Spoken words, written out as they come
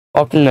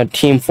Welcome to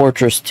Team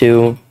Fortress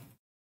 2.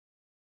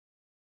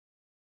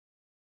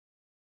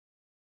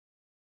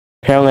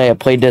 Apparently I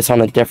played this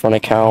on a different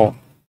account.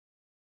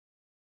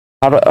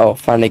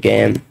 Find a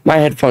game. My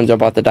headphones are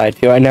about to die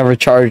too. I never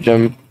charged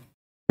them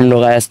from the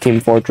last Team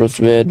Fortress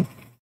vid.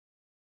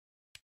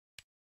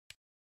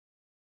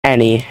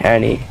 Any.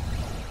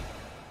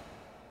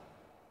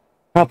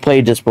 I've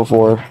played this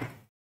before.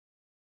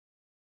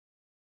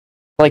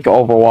 Like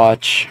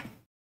Overwatch.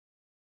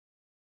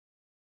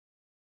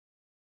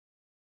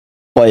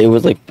 But it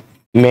was like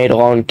made a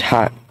long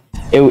time.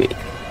 It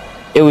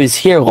was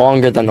here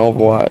longer than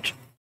Overwatch.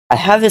 I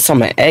have this on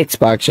my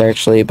Xbox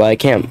actually, but I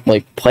can't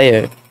like play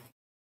it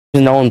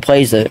because no one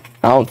plays it.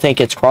 I don't think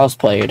it's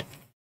cross-played.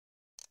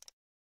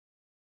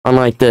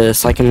 Unlike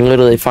this, I can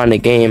literally find a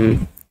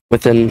game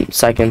within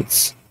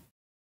seconds.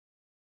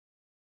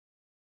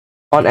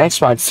 On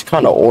Xbox, it's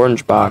kind of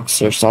Orange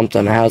Box or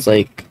something. It has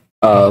like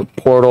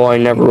Portal I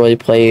never really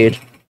played.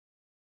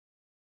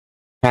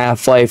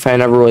 Half-Life I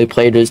never really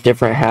played. There's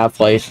different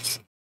Half-Lives.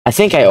 I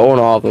think I own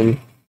all of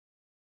them.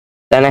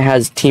 Then it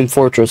has Team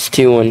Fortress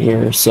 2 in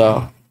here,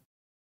 so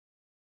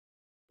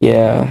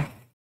yeah.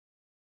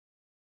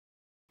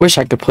 Wish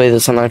I could play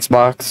this on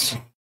Xbox.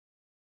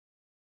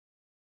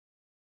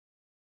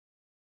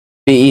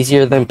 Be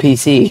easier than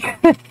PC.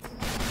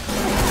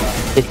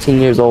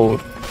 15 years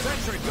old.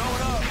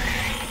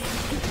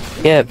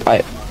 Yeah,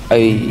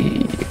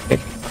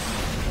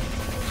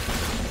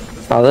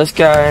 now this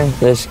guy, and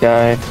this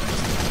guy,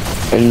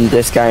 and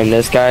this guy, and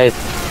this guy,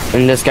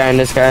 and this guy, and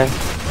this guy.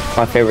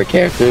 My favorite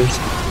characters.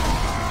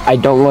 I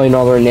don't really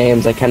know their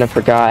names. I kind of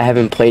forgot. I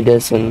haven't played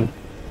this in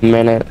a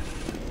minute.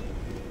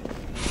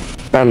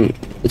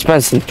 It's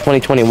been since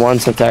 2021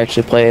 since I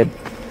actually played.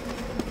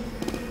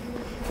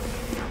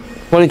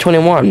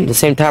 2021, the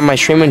same time my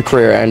streaming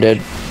career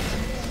ended,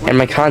 and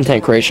my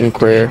content creation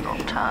career.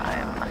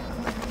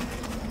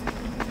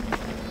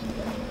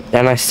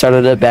 Then I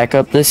started it back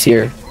up this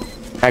year.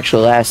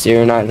 Actually, last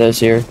year, not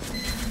this year.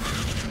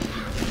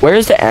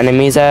 Where's the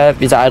enemies at?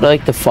 Because I'd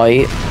like to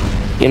fight,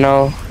 you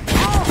know?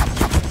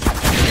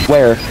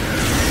 Where?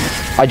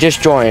 I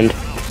just joined.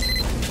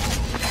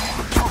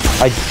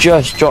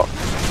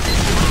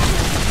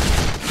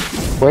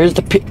 Where's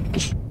the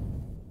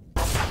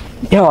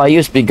Yo, I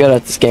used to be good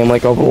at this game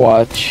like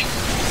Overwatch.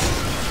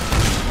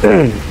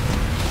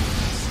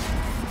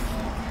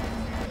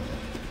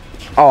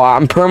 Oh,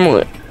 I'm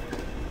permanent.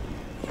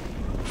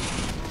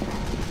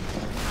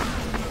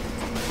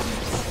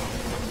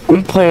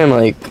 I'm playing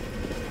like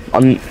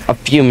a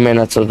few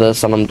minutes of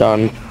this and I'm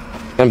done.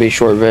 It's gonna be a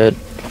short vid.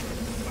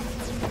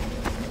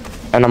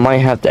 And I might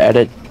have to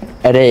edit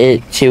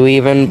it too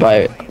even,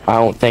 but I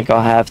don't think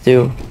I'll have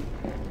to.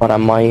 But I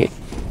might.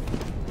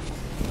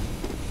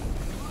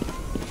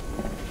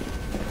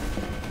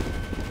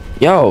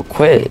 Yo,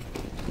 quit.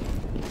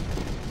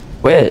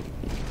 Quit.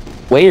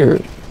 Where?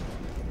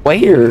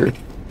 Quit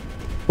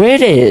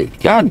it.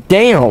 God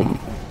damn.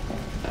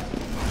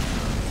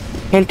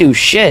 Can't do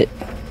shit.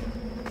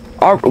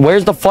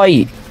 Where's the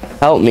fight?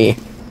 Help me.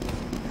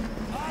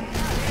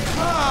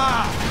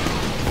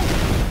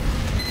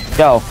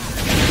 Yo.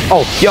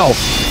 Oh, yo.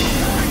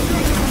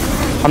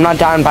 I'm not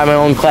dying by my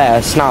own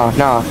class. Nah.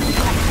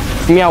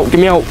 Get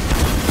me out.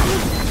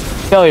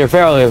 Failure.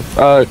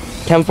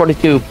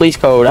 1042, police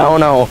code. I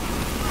don't know.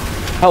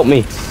 Help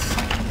me.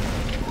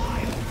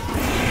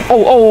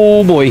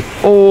 Oh boy.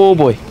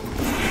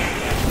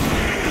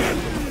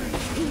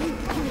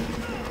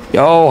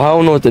 Yo, I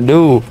don't know what to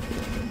do.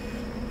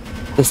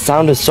 The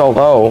sound is so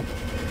low.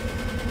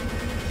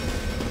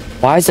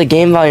 Why is the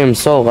game volume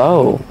so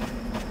low?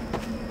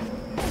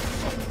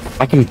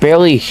 I can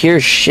barely hear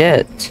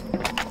shit.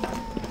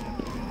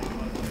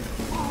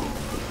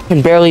 I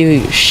can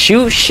barely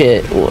shoot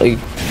shit. Like,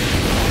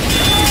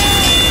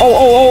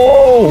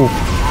 oh.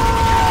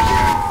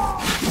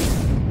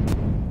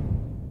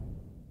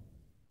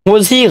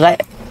 Was he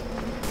like?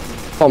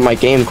 Oh, my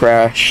game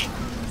crashed.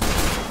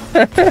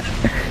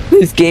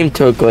 This game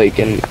took like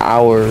an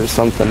hour or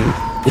something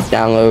to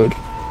download.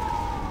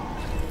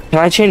 Can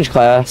I change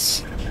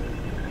class?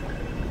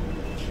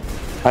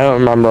 I don't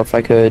remember if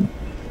I could.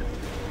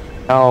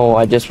 No,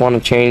 I just want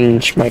to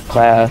change my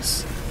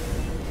class.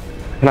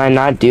 Can I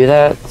not do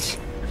that?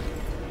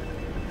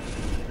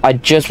 I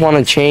just want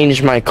to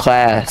change my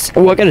class.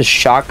 Oh, I got a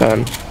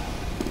shotgun.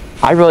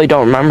 I really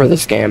don't remember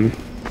this game.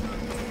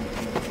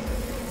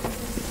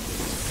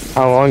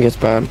 How long it's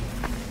been.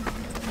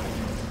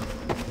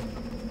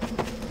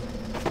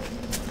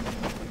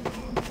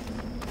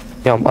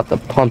 Yo, I'm about to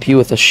pump you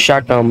with a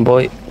shotgun,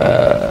 boy.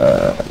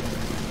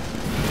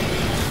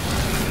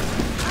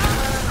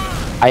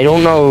 I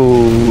don't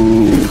know.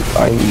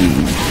 I'm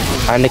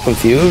kinda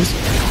confused.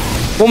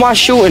 What am I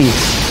shooting?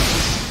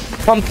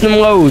 Pump them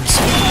loads.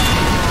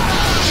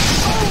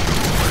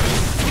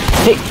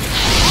 Hey.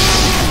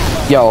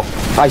 Yo,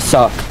 I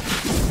suck.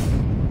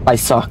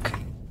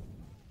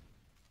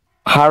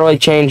 How do I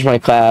change my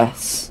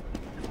class?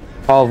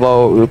 Call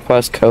vote,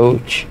 request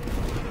coach.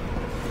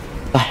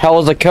 The hell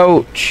is a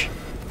coach?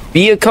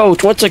 Be a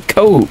coach. What's a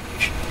coach?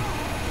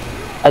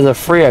 As a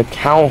free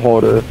account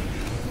holder,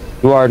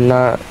 you are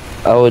not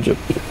eligible.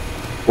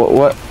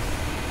 What?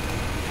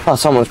 Oh,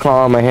 someone's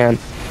crawling on my hand.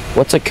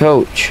 What's a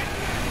coach?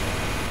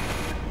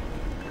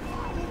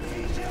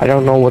 I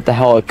don't know what the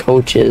hell a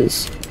coach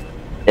is.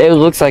 It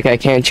looks like I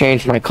can't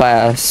change my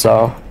class,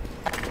 so...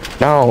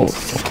 No,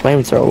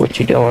 flamethrower, what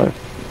you doing?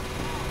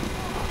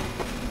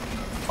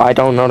 I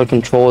don't know the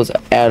controls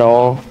at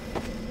all.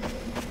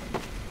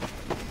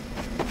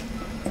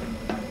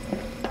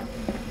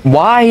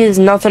 Why is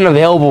nothing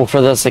available for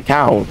this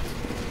account?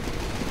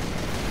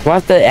 Do I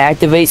have to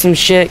activate some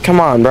shit? Come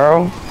on,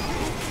 bro.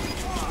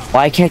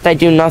 Why can't I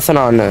do nothing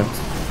on this?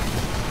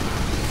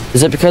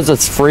 Is it because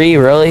it's free,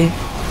 really?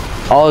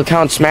 All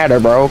accounts matter,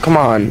 bro. Come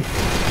on.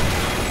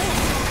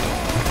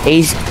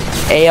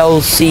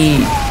 ALC.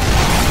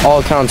 All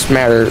accounts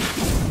matter.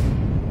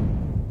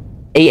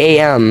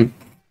 AAM.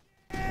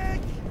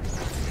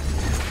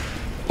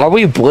 Are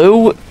we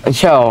blue?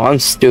 Yo, I'm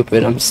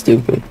stupid. I'm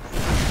stupid.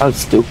 I'm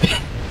stupid.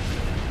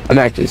 I'm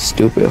actually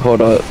stupid.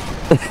 Hold up.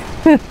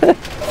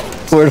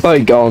 Where do I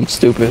go? I'm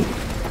stupid.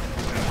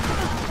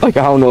 Like,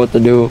 I don't know what to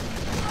do.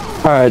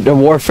 Alright, the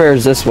warfare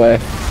is this way.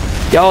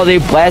 Yo, they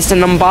blasting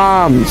them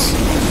bombs.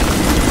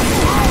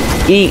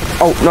 Eat.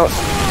 Oh, no.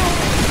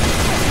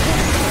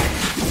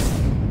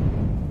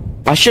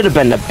 I should have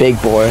been the big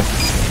boy.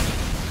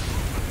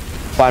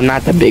 But I'm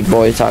not the big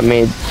boy, so I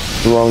made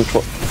the wrong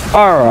choice.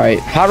 Alright,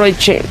 how do I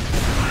change?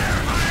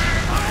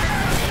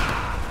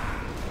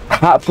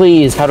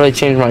 Please, how do I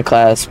change my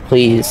class?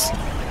 Please.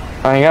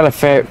 I gotta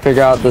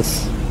figure out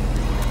this.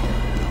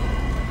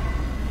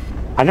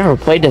 I never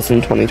played this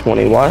in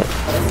 2020, what?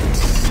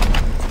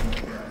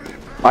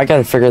 I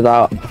gotta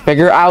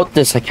figure out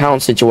this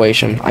account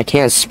situation. I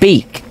can't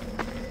speak.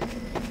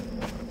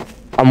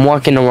 I'm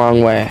walking the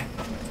wrong way.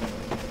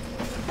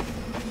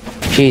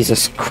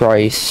 Jesus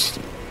Christ.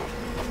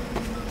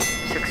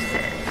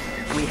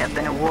 Success. We have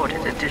been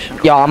awarded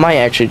additional... Yo, I might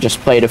actually just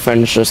play to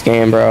finish this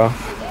game, bro.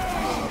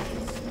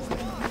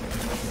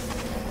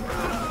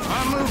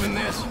 I'm moving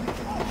this.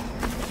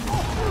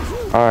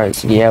 Alright,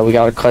 so yeah, we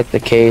gotta collect the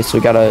case. We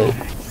gotta...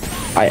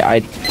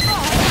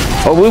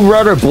 Oh, we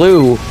red or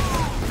blue?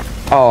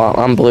 Oh,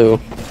 I'm blue.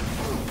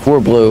 We're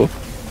blue.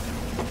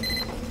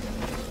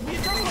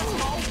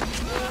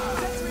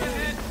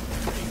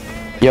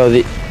 Yo,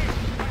 the...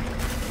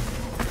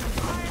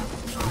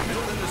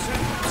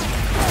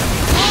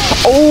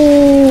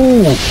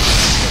 Oh!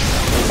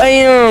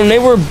 Damn, they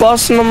were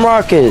busting them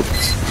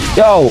rockets.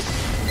 Yo.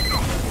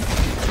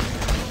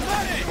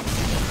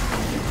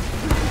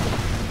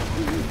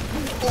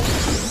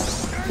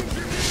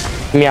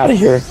 Get me out of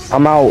here.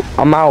 I'm out.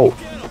 I'm out.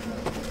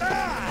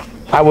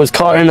 I was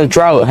caught in a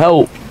drought.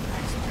 Help.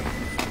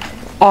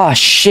 Oh,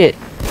 shit.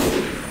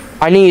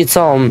 I need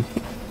some.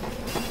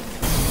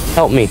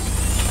 Help me.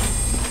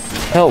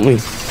 Help me.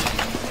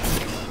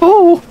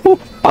 Oh,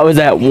 I was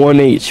at 1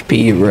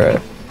 HP, bruh.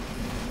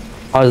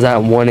 I was at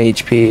 1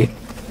 HP.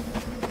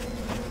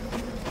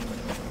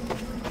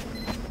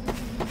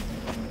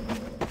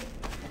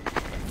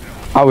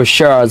 I was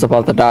sure I was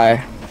about to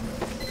die.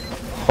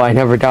 But I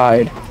never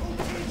died.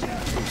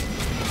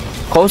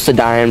 Close to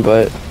dying,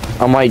 but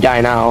I might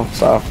die now,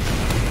 so.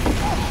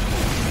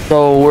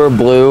 So we're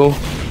blue.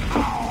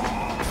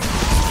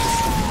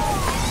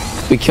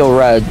 We kill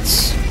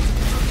reds.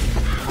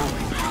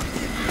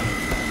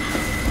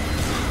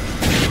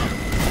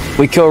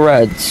 We kill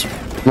reds.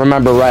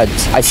 Remember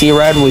reds. I see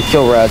red, we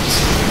kill reds.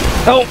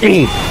 Help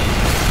me!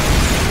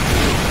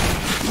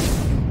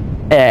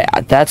 Yeah,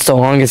 that's the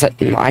longest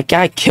I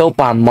got killed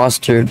by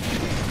mustard.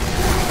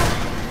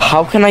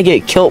 How can I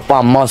get killed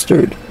by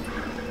mustard?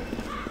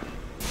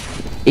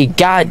 A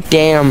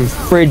goddamn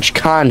fridge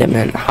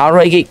condiment. How do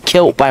I get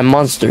killed by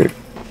mustard?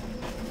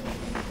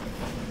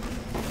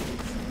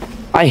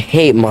 I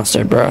hate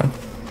mustard, bro.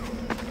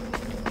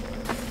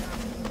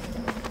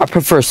 I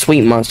prefer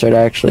sweet mustard,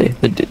 actually.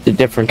 The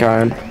different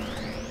kind.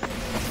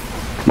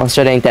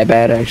 Mustard ain't that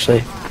bad,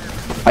 actually.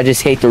 I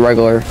just hate the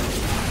regular.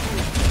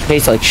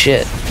 Tastes like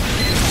shit.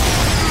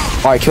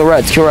 Alright, kill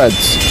reds, kill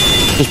reds.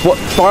 Just what?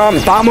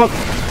 Bomb up.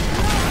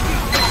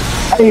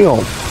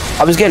 Damn.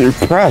 I was getting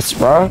pressed,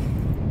 bro.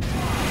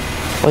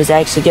 I was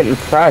actually getting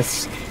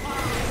pressed.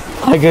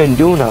 I couldn't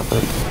do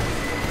nothing.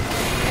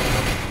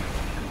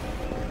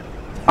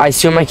 I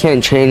assume I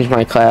can't change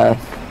my class.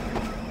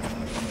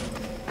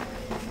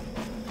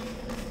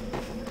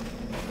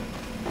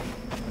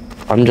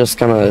 I'm just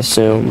gonna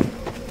assume.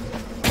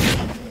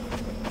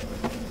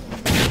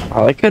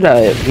 I could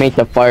make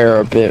the fire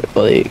a bit,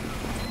 like,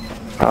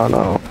 I don't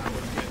know,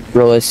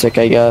 realistic,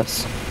 I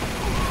guess.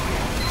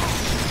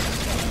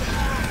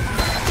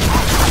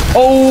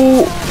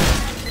 Oh!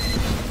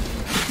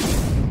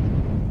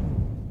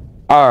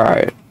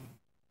 Alright.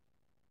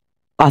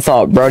 I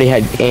thought Brody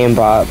had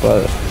aimbot,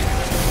 but...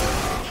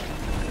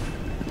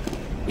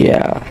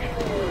 yeah.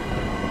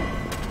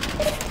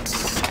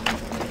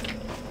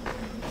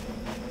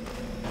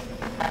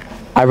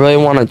 I really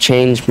want to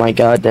change my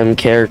goddamn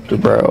character,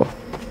 bro.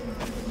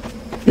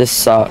 This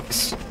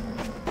sucks.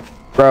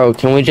 Bro,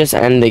 can we just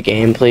end the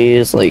game,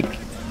 please? Like,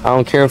 I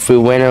don't care if we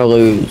win or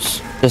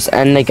lose. Just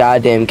end the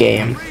goddamn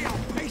game.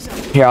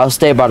 Here, I'll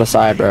stay by the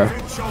side, bro.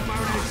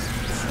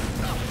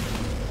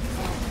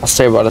 I'll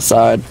stay by the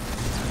side.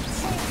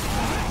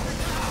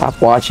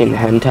 Stop watching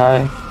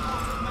hentai.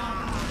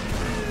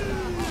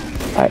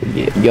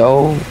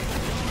 Yo,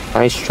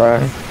 nice try.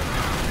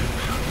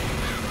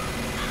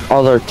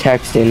 Oh, they're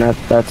texting.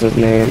 That's his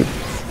name.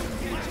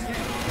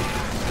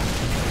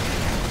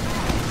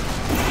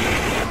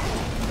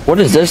 What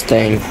is this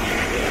thing?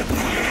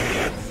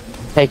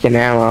 Taking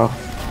ammo.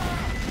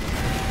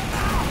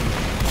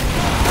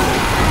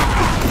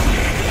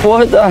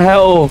 What the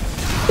hell?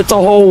 It's a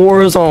whole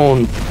war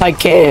zone. I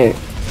can't.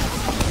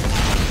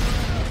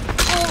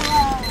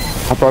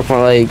 I broke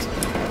my legs.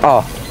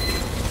 Oh.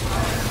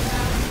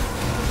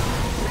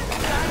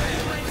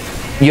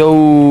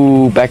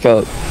 Yo, back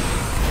up.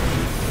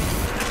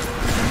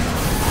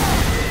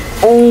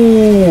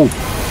 Oh.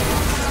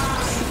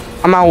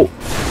 I'm out.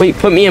 Wait,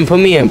 put me in.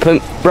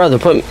 Brother,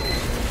 put me.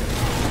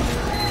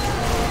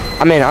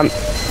 I'm in.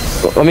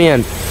 Let me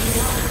in.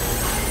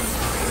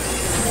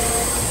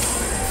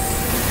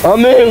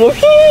 I'm in. Look.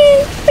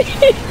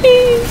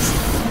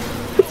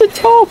 It's a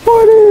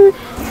teleporter.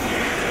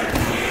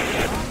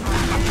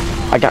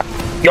 I got.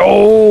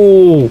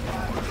 Yo.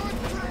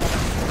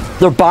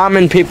 They're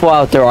bombing people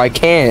out there. I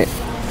can't.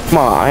 Come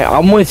on.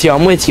 I'm with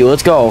you.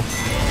 Let's go.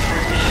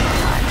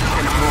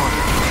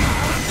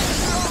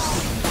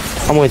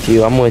 I'm with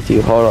you.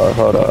 Hold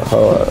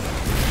on.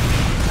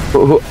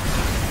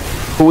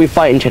 Who we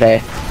fighting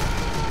today?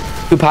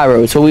 Two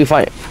pyros. Who we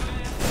fight?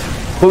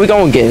 Who we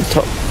going against?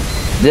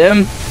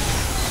 Them?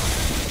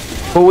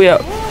 Who we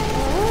up?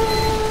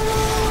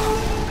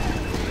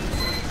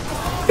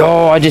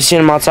 Yo, I just seen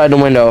him outside the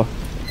window.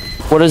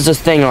 What is this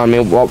thing on me?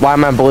 Why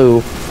am I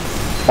blue?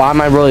 Why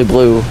am I really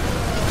blue?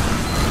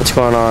 What's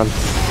going on?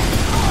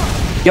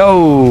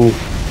 Yo!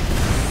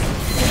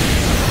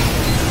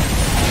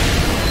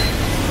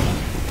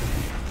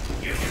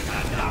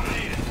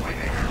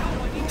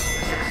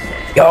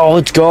 Yo,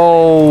 let's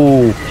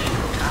go!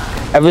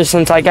 Ever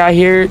since I got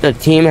here, the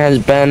team has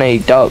been a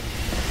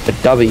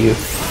W.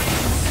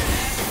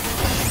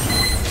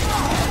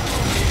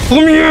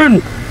 Let me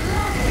in!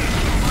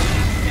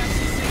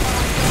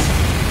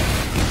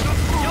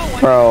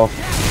 Bro,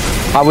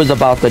 I was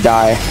about to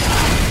die.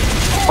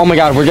 Oh my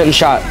god, we're getting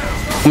shot.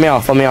 Let me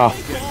off.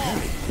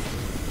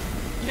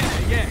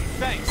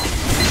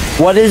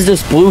 What is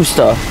this blue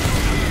stuff?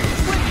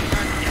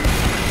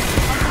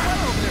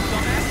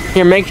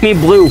 Here, make me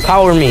blue.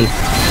 Power me.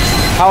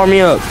 Power me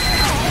up.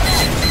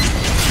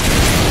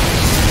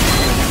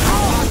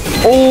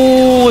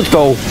 Oh, let's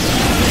go.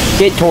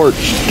 Get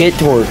torched. Get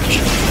torched.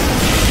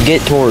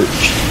 Get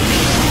torched.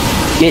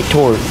 Get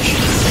torched.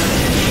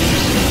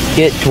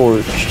 Get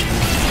torched.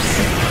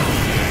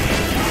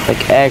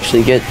 Like,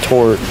 actually get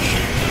torched.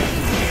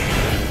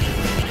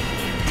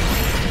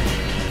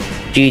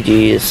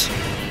 GG's.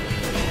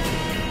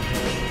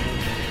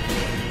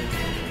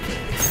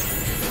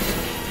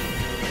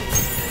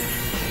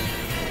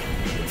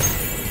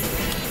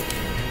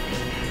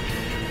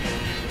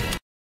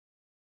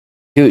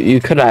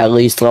 You could have at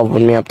least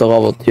leveled me up to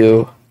level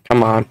 2.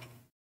 Come on.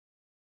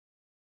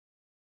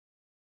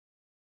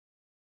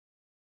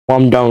 Well,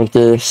 I'm done with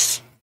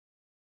this.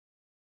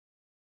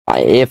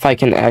 If I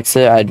can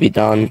exit, I'd be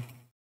done.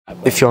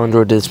 If you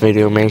enjoyed this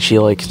video, make sure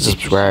you like and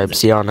subscribe.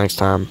 See y'all next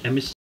time.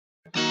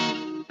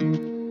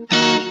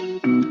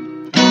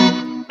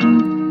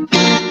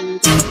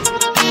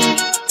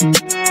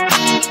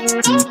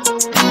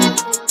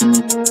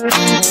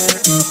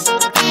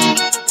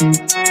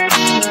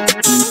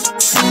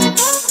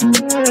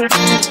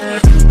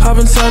 Hop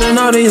inside an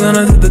Audi, then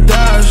I hit the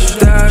dash.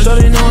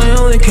 Shawty know I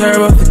only care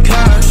about the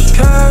cash.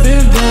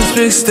 Big dance,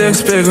 big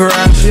sticks, big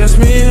racks. She asked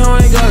me how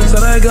I got it,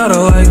 said I got it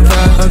like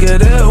that. I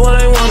get it when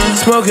I want it,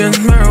 smoking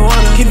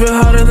marijuana. Keep it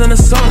hotter than the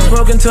sun,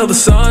 smoking till the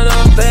sun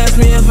up. They asked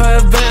me if I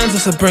have bands, I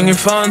said bring your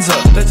funds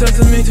up. They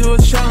tempted me to a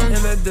challenge,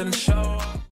 and they didn't show up.